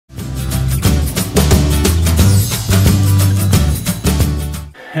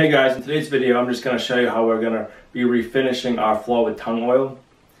Hey guys, in today's video I'm just going to show you how we're going to be refinishing our floor with tung oil.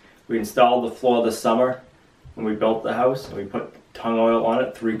 We installed the floor this summer when we built the house and we put tung oil on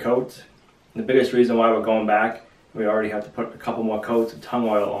it, 3 coats. And the biggest reason why we're going back, we already have to put a couple more coats of tung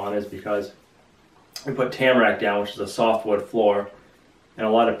oil on, is because we put tamarack down, which is a softwood floor, and a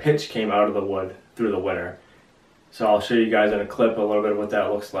lot of pitch came out of the wood through the winter. So I'll show you guys in a clip a little bit of what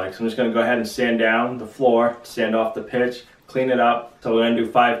that looks like. So I'm just going to go ahead and sand down the floor, sand off the pitch, clean it up. So we're going to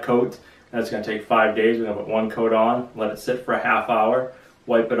do 5 coats. That's going to take 5 days. We're going to put 1 coat on, let it sit for a half hour,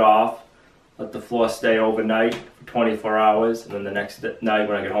 wipe it off, let the floor stay overnight for 24 hours, and then the next night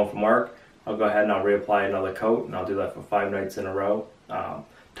when I get home from work, I'll go ahead and I'll reapply another coat, and I'll do that for 5 nights in a row. Tung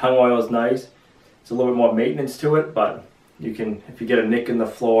oil is nice. It's a little bit more maintenance to it, but you can, if you get a nick in the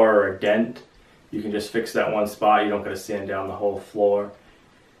floor or a dent, you can just fix that one spot. You don't got to sand down the whole floor.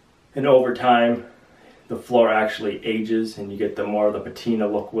 And over time, the floor actually ages and you get the more of the patina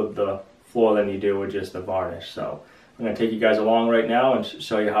look with the floor than you do with just the varnish. So I'm going to take you guys along right now and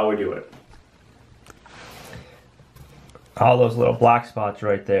show you how we do it. All those little black spots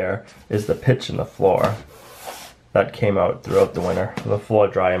right there is the pitch in the floor that came out throughout the winter. The floor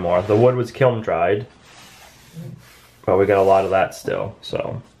drying more. The wood was kiln dried, but we got a lot of that still.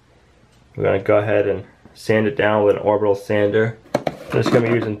 So we're going to go ahead and sand it down with an orbital sander. I'm just going to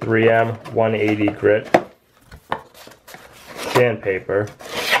be using 3M 180 grit sandpaper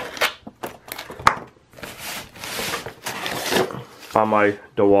on my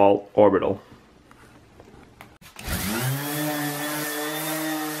DeWalt orbital.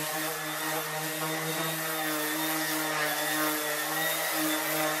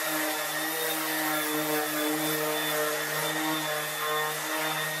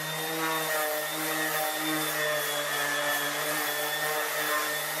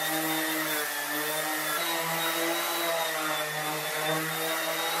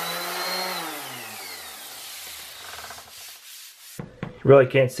 You really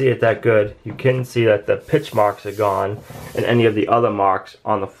can't see it that good. You can see that the pitch marks are gone, and any of the other marks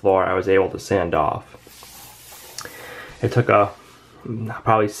on the floor I was able to sand off. It took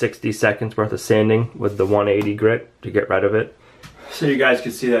probably 60 seconds worth of sanding with the 180 grit to get rid of it. So you guys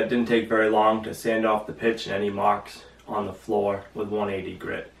can see that it didn't take very long to sand off the pitch and any marks on the floor with 180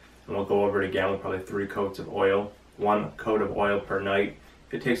 grit. And we'll go over it again with probably 3 coats of oil, 1 coat of oil per night.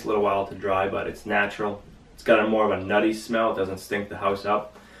 It takes a little while to dry, but it's natural. It's got a more of a nutty smell. It doesn't stink the house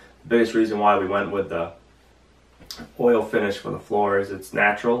up. The biggest reason why we went with the oil finish for the floor is it's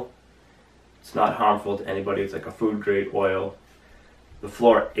natural. It's not harmful to anybody. It's like a food grade oil. The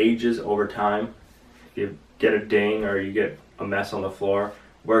floor ages over time. If you get a ding or you get a mess on the floor,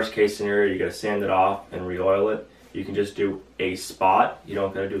 worst case scenario, you gotta sand it off and re-oil it. You can just do a spot. You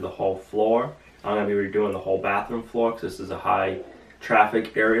don't gotta do the whole floor. I'm gonna be redoing the whole bathroom floor because this is a high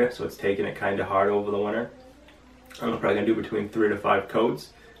traffic area, so it's taking it kind of hard over the winter. I'm probably going to do between 3 to 5 coats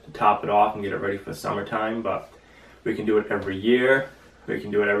to top it off and get it ready for summertime, but we can do it every year. We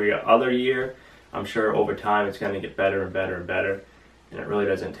can do it every other year. I'm sure over time it's going to get better and better and better, and it really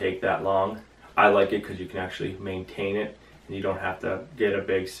doesn't take that long. I like it because you can actually maintain it, and you don't have to get a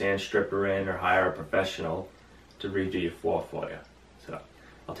big sand stripper in or hire a professional to redo your floor for you. So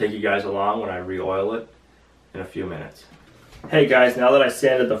I'll take you guys along when I re-oil it in a few minutes. Hey guys, now that I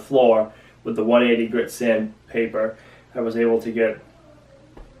sanded the floor with the 180 grit sandpaper, I was able to get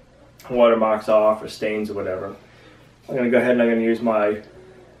watermarks off or stains or whatever. I'm going to go ahead and I'm going to use my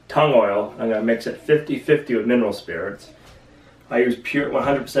tung oil. I'm going to mix it 50-50 with mineral spirits. I use pure,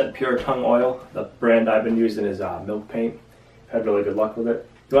 100% pure tung oil. The brand I've been using is Milk Paint. Had really good luck with it.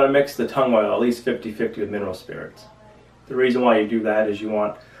 You want to mix the tung oil at least 50-50 with mineral spirits. The reason why you do that is you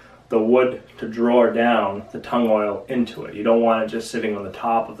want the wood to draw down the tung oil into it. You don't want it just sitting on the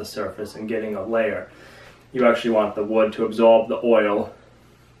top of the surface and getting a layer. You actually want the wood to absorb the oil,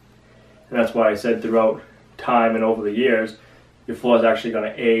 and that's why I said throughout time and over the years, your floor is actually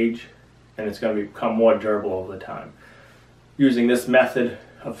going to age and it's going to become more durable over the time. Using this method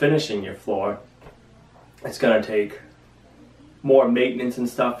of finishing your floor, it's going to take more maintenance and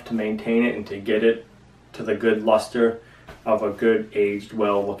stuff to maintain it and to get it to the good luster of a good aged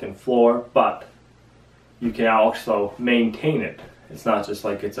well looking floor, but you can also maintain it. It's not just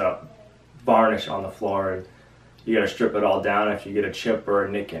like it's a varnish on the floor and you gotta strip it all down if you get a chip or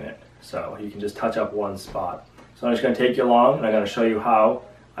a nick in it. So you can just touch up one spot. So I'm just gonna take you along and I'm gonna show you how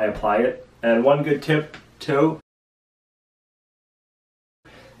I apply it. And one good tip too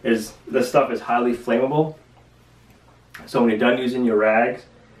is this stuff is highly flammable. So when you're done using your rags,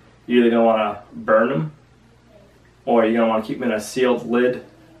 you're either gonna wanna burn them, or you're going to want to keep them in a sealed lid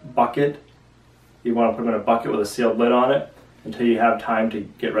bucket. You want to put them in a bucket with a sealed lid on it. until you have time to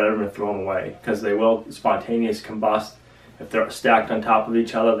get rid of them and throw them away, because they will spontaneously combust. If they're stacked on top of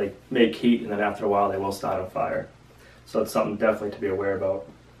each other, they make heat, and then after a while they will start on fire. So it's something definitely to be aware about.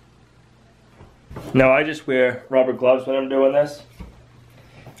 Now I just wear rubber gloves when I'm doing this.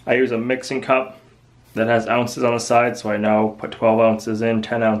 I use a mixing cup that has ounces on the side, so I know put 12 ounces in,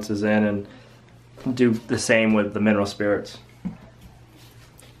 10 ounces in, and do the same with the mineral spirits.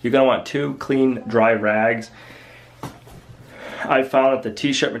 You're going to want 2 clean, dry rags. I found that the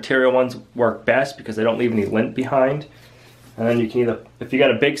t-shirt material ones work best because they don't leave any lint behind. And then you can either, if you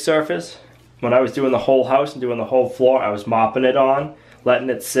got a big surface, when I was doing the whole house and doing the whole floor, I was mopping it on, letting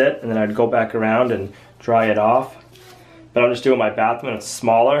it sit, and then I'd go back around and dry it off. But I'm just doing my bathroom and it's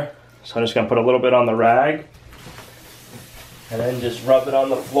smaller, so I'm just going to put a little bit on the rag and then just rub it on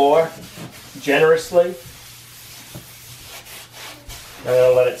the floor generously. And then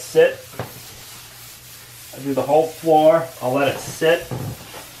I'll let it sit. I do the whole floor, I'll let it sit.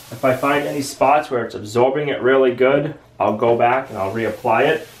 If I find any spots where it's absorbing it really good, I'll go back and I'll reapply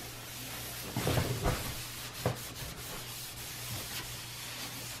it.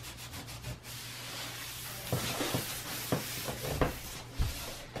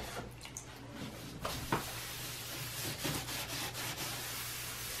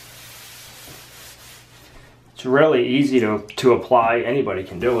 It's really easy to apply. Anybody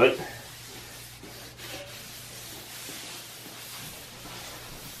can do it.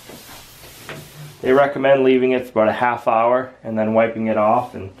 They recommend leaving it for about a half hour and then wiping it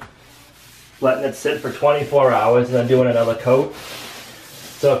off and letting it sit for 24 hours and then doing another coat.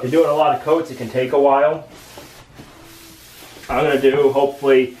 So if you're doing a lot of coats, it can take a while. I'm going to do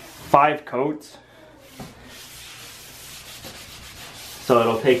hopefully 5 coats. So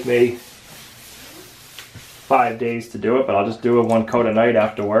it'll take me 5 days to do it, but I'll just do it 1 coat a night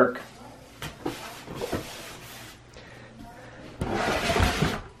after work.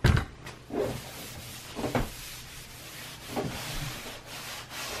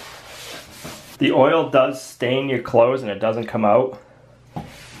 The oil does stain your clothes and it doesn't come out.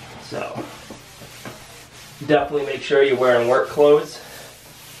 So definitely make sure you're wearing work clothes.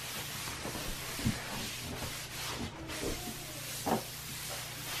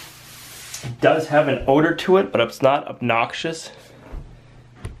 It does have an odor to it, but it's not obnoxious.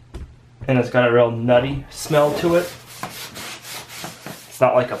 And it's got a real nutty smell to it. It's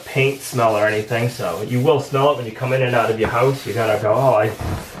not like a paint smell or anything, so you will smell it when you come in and out of your house. You're gonna go, oh,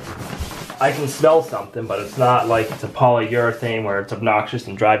 I can smell something, but it's not like it's a polyurethane where it's obnoxious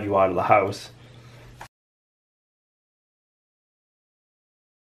and drive you out of the house.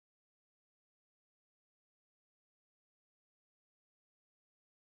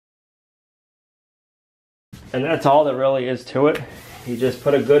 And that's all there really is to it. You just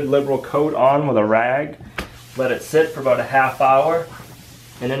put a good liberal coat on with a rag, let it sit for about a half hour,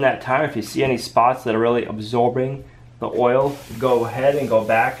 and in that time, if you see any spots that are really absorbing the oil, go ahead and go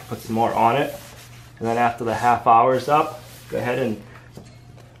back, put some more on it, and then after the half hour is up, go ahead and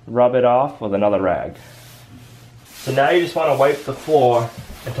rub it off with another rag. So now you just want to wipe the floor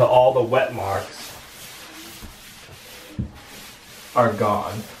until all the wet marks are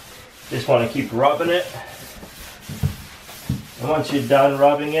gone. You just want to keep rubbing it, and once you're done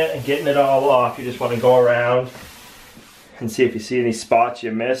rubbing it and getting it all off, you just want to go around and see if you see any spots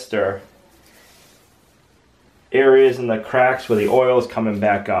you missed or areas in the cracks where the oil is coming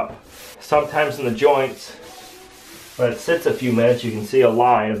back up. Sometimes in the joints, when it sits a few minutes, you can see a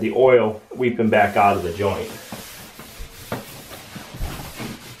line of the oil weeping back out of the joint.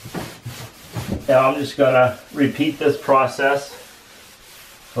 Now I'm just going to repeat this process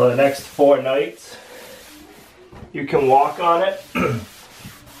for the next 4 nights. You can walk on it.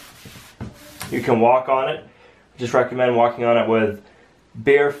 You can walk on it. I just recommend walking on it with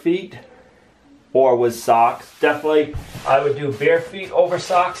bare feet or with socks. Definitely, I would do bare feet over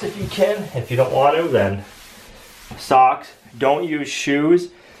socks if you can. If you don't want to, then socks. Don't use shoes,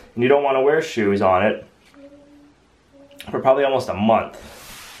 and you don't want to wear shoes on it for probably almost a month.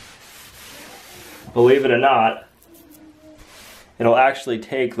 Believe it or not, it'll actually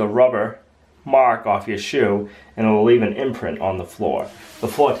take the rubber mark off your shoe and it'll leave an imprint on the floor. The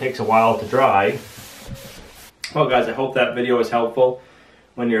floor takes a while to dry. Well guys, I hope that video was helpful.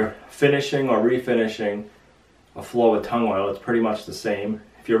 When you're finishing or refinishing a floor with tung oil, it's pretty much the same.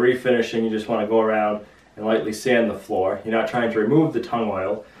 If you're refinishing, you just want to go around and lightly sand the floor. You're not trying to remove the tung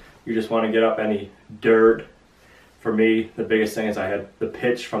oil, you just want to get up any dirt. For me, the biggest thing is I had the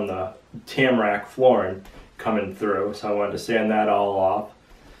pitch from the tamarack flooring coming through, so I wanted to sand that all off,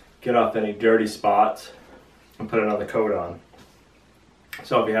 get off any dirty spots, and put another coat on.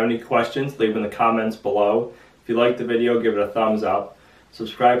 So if you have any questions, leave them in the comments below. If you liked the video, give it a thumbs up.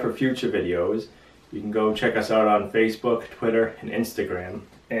 Subscribe for future videos. You can go check us out on Facebook, Twitter, and Instagram.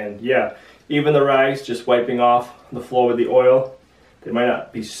 And yeah, even the rags, just wiping off the floor with the oil, they might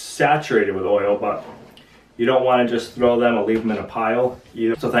not be saturated with oil, but you don't want to just throw them or leave them in a pile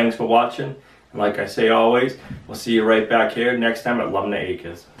either. So thanks for watching. And like I say always, we'll see you right back here next time at Lumna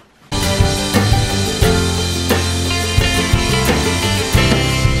Acres.